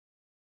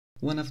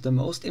One of the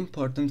most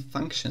important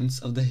functions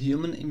of the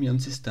human immune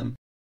system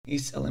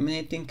is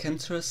eliminating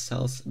cancerous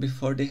cells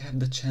before they have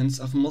the chance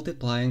of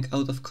multiplying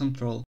out of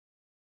control.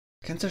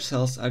 Cancer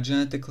cells are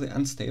genetically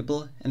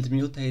unstable and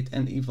mutate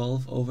and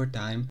evolve over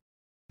time,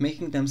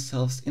 making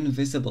themselves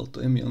invisible to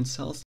immune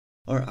cells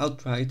or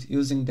outright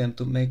using them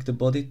to make the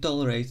body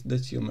tolerate the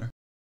tumor.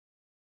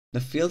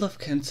 The field of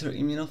cancer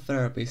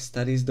immunotherapy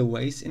studies the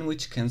ways in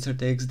which cancer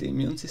takes the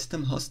immune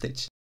system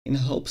hostage in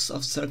hopes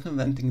of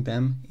circumventing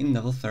them in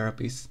novel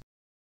therapies.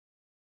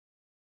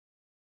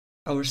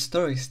 Our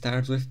story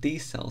starts with T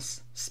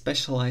cells,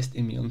 specialized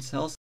immune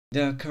cells.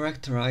 They are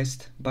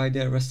characterized by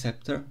their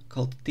receptor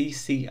called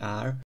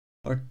TCR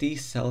or T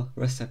cell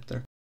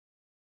receptor.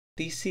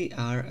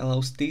 TCR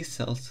allows T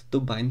cells to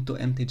bind to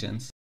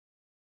antigens.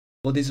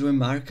 What is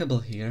remarkable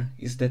here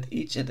is that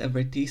each and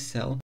every T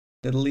cell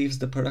that leaves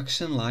the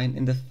production line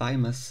in the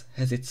thymus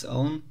has its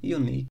own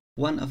unique,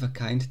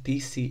 one-of-a-kind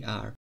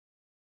TCR.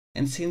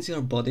 And since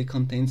your body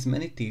contains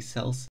many T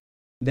cells,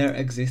 there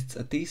exists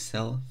a T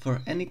cell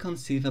for any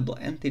conceivable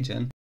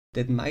antigen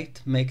that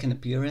might make an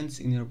appearance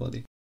in your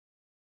body.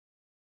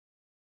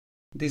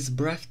 This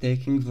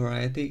breathtaking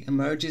variety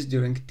emerges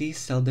during T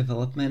cell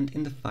development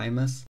in the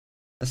thymus,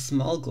 a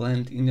small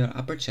gland in your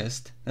upper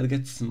chest that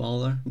gets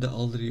smaller the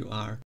older you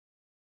are.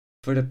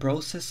 For the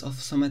process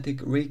of somatic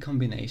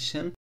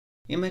recombination,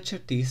 immature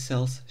T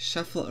cells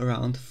shuffle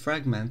around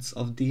fragments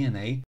of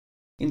DNA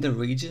in the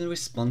region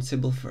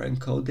responsible for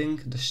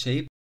encoding the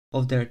shape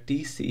of their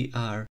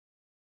TCR.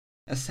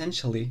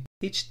 Essentially,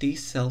 each T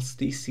cell's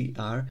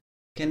TCR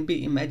can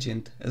be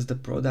imagined as the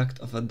product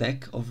of a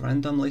deck of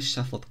randomly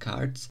shuffled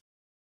cards,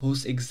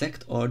 whose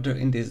exact order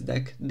in this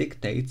deck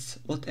dictates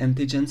what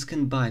antigens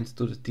can bind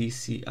to the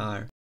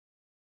TCR.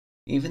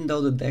 Even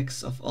though the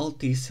decks of all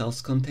T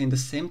cells contain the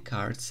same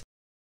cards,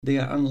 they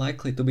are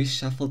unlikely to be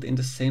shuffled in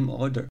the same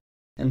order,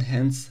 and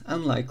hence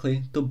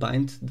unlikely to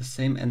bind the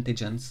same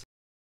antigens.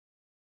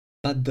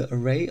 But the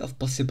array of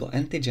possible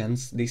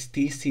antigens these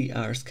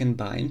TCRs can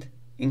bind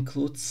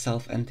includes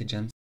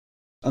self-antigens.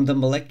 On the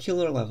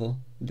molecular level,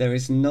 there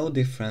is no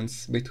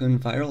difference between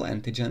viral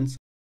antigens,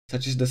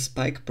 such as the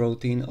spike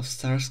protein of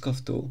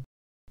SARS-CoV-2,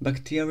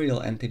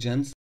 bacterial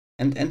antigens,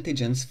 and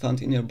antigens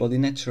found in your body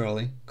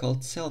naturally,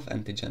 called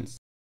self-antigens.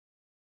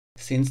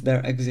 Since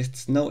there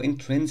exists no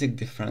intrinsic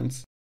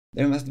difference,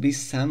 there must be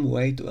some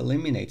way to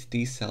eliminate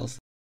T cells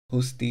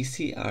whose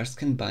TCRs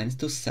can bind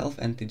to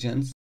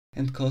self-antigens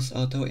and cause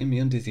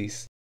autoimmune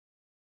disease.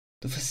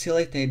 To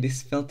facilitate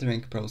this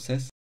filtering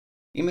process,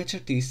 immature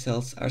T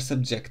cells are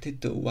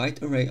subjected to a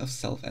wide array of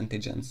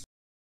self-antigens.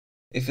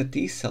 If a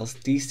T cell's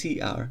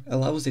TCR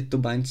allows it to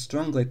bind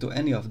strongly to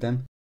any of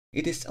them,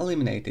 it is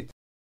eliminated.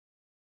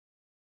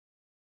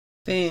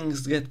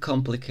 Things get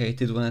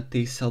complicated when a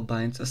T cell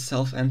binds a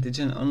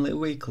self-antigen only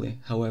weakly,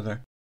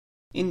 however.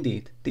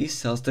 Indeed, T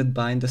cells that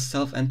bind the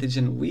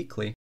self-antigen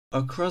weakly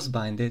or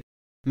cross-bind it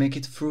make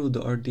it through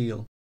the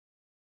ordeal.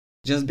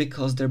 Just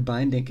because their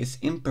binding is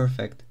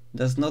imperfect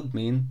does not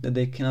mean that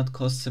they cannot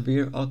cause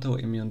severe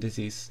autoimmune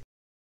disease.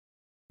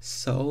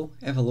 So,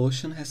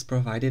 evolution has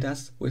provided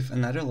us with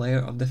another layer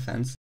of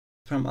defense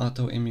from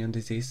autoimmune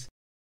disease: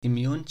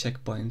 immune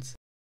checkpoints.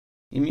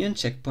 Immune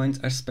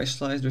checkpoints are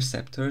specialized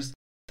receptors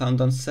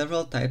found on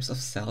several types of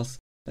cells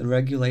that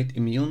regulate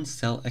immune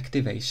cell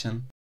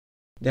activation.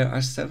 There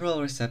are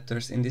several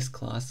receptors in this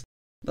class,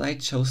 but I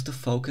chose to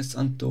focus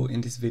on two in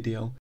this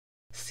video: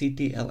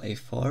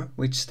 CTLA4,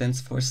 which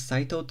stands for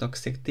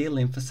cytotoxic T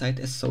lymphocyte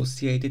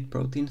associated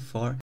protein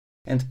 4,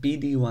 and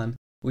PD1,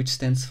 which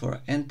stands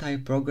for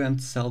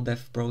anti-programmed cell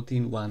death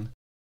protein 1.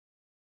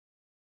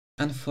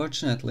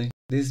 Unfortunately,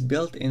 these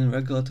built-in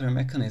regulatory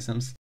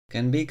mechanisms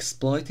can be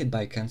exploited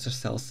by cancer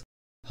cells,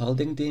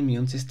 holding the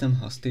immune system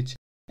hostage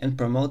and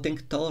promoting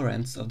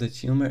tolerance of the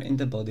tumor in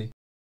the body.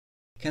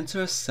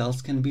 Cancerous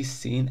cells can be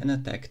seen and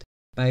attacked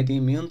by the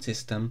immune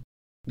system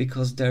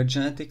because their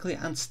genetically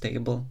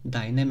unstable,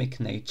 dynamic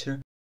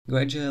nature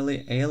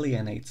gradually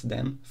alienates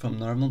them from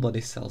normal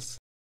body cells.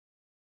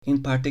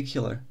 In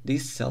particular,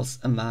 these cells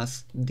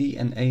amass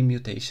DNA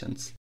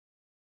mutations.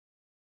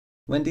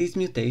 When these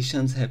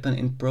mutations happen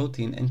in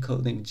protein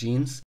encoding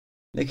genes,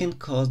 they can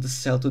cause the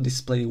cell to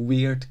display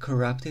weird,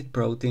 corrupted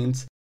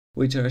proteins,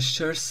 which are a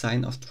sure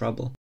sign of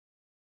trouble.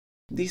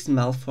 These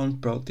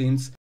malformed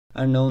proteins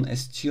are known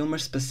as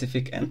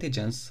tumor-specific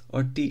antigens,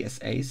 or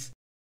TSAs,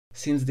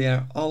 since they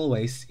are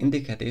always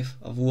indicative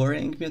of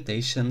worrying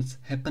mutations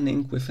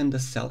happening within the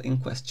cell in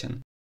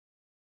question.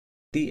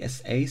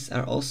 TSAs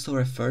are also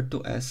referred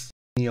to as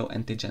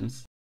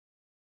neoantigens.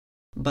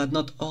 But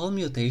not all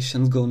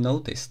mutations go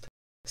noticed,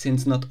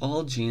 since not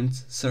all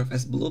genes serve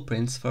as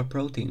blueprints for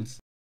proteins.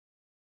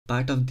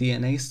 Part of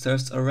DNA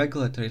serves a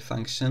regulatory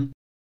function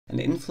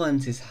and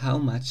influences how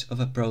much of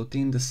a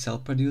protein the cell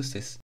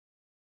produces.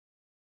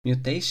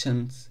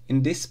 Mutations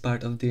in this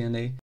part of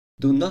DNA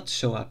do not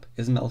show up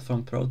as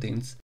malformed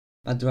proteins,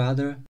 but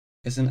rather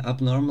as an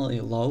abnormally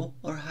low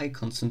or high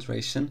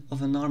concentration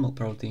of a normal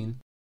protein.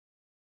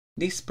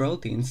 These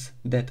proteins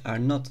that are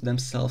not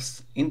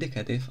themselves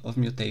indicative of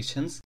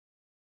mutations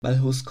but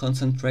whose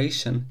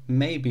concentration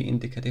may be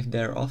indicative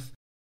thereof,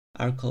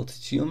 are called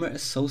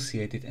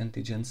tumor-associated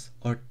antigens,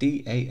 or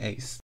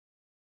TAAs.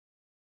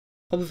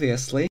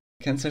 Obviously,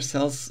 cancer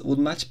cells would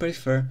much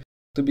prefer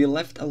to be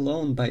left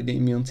alone by the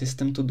immune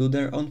system to do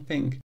their own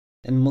thing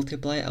and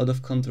multiply out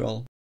of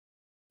control.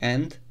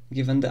 And,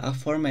 given the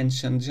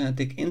aforementioned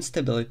genetic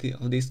instability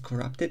of these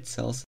corrupted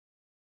cells,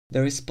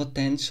 there is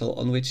potential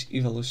on which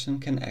evolution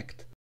can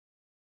act.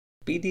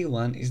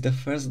 PD-1 is the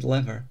first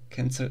lever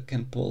cancer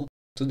can pull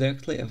to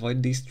directly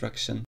avoid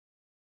destruction.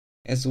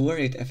 As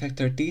worried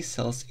effector T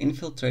cells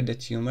infiltrate the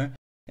tumor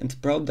and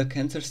probe the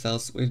cancer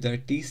cells with their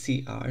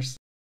TCRs,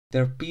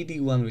 their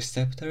PD-1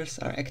 receptors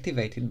are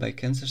activated by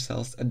cancer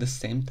cells at the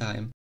same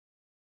time.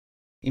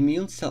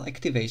 Immune cell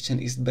activation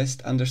is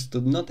best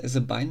understood not as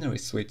a binary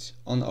switch,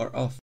 on or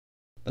off,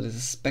 but as a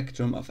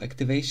spectrum of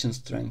activation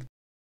strength.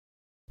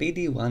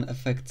 PD-1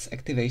 affects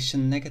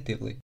activation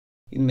negatively.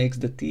 It makes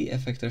the T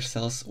effector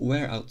cells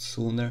wear out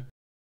sooner,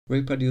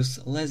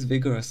 reproduce less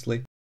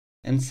vigorously,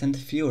 and send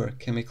fewer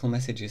chemical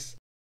messages,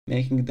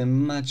 making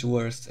them much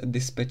worse at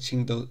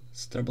dispatching those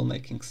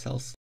troublemaking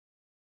cells.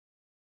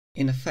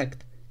 In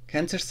effect,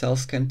 cancer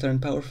cells can turn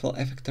powerful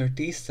effector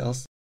T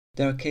cells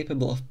that are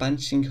capable of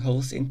punching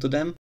holes into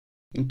them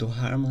into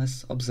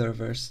harmless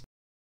observers.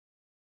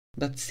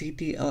 But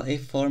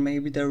CTLA-4 may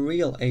be the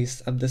real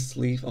ace up the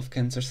sleeve of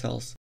cancer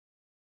cells.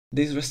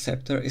 This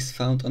receptor is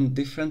found on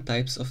different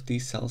types of T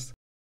cells.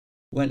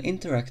 When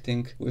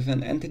interacting with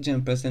an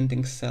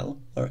antigen-presenting cell,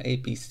 or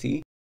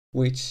APC,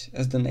 which,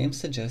 as the name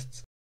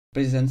suggests,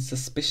 presents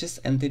suspicious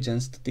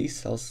antigens to T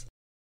cells,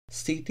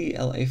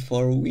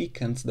 CTLA-4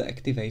 weakens the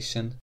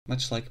activation,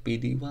 much like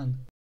PD-1.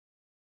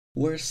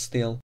 Worse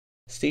still,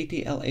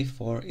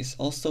 CTLA-4 is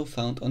also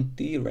found on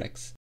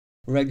Tregs,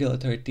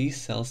 regulatory T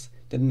cells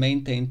that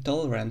maintain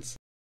tolerance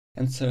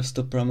and serves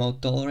to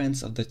promote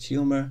tolerance of the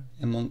tumor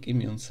among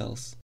immune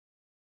cells.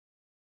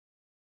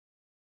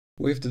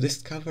 With the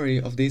discovery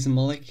of these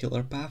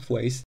molecular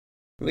pathways,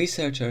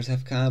 researchers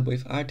have come up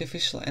with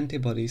artificial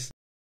antibodies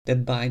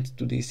that bind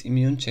to these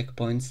immune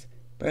checkpoints,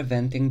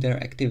 preventing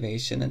their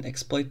activation and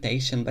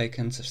exploitation by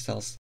cancer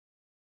cells.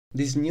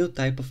 This new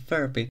type of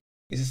therapy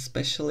is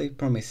especially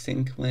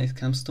promising when it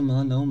comes to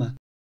melanoma,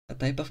 a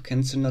type of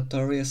cancer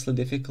notoriously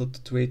difficult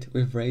to treat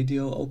with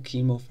radio or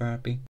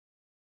chemotherapy.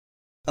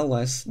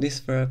 Alas, this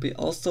therapy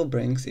also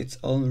brings its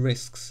own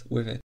risks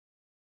with it.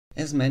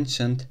 As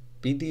mentioned,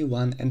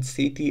 PD-1 and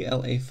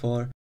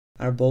CTLA-4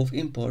 are both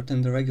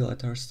important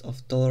regulators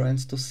of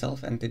tolerance to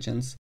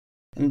self-antigens,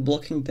 and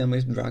blocking them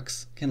with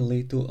drugs can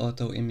lead to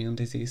autoimmune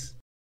disease.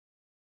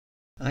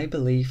 I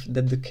believe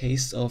that the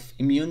case of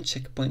immune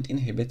checkpoint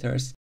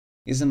inhibitors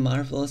is a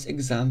marvelous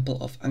example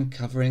of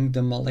uncovering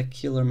the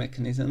molecular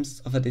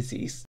mechanisms of a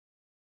disease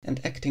and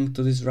acting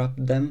to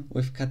disrupt them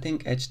with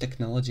cutting-edge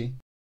technology.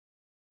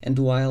 And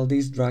while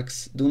these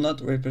drugs do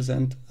not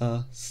represent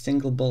a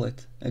single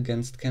bullet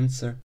against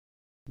cancer,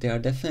 they are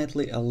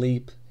definitely a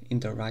leap in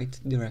the right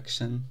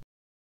direction.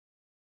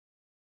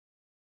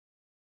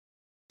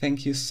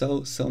 Thank you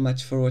so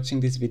much for watching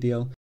this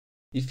video.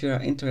 If you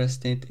are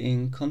interested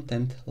in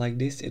content like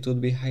this, it would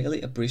be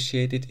highly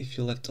appreciated if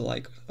you left a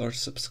like or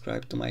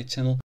subscribe to my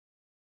channel.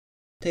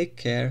 Take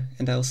care,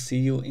 and I'll see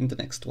you in the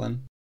next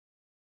one.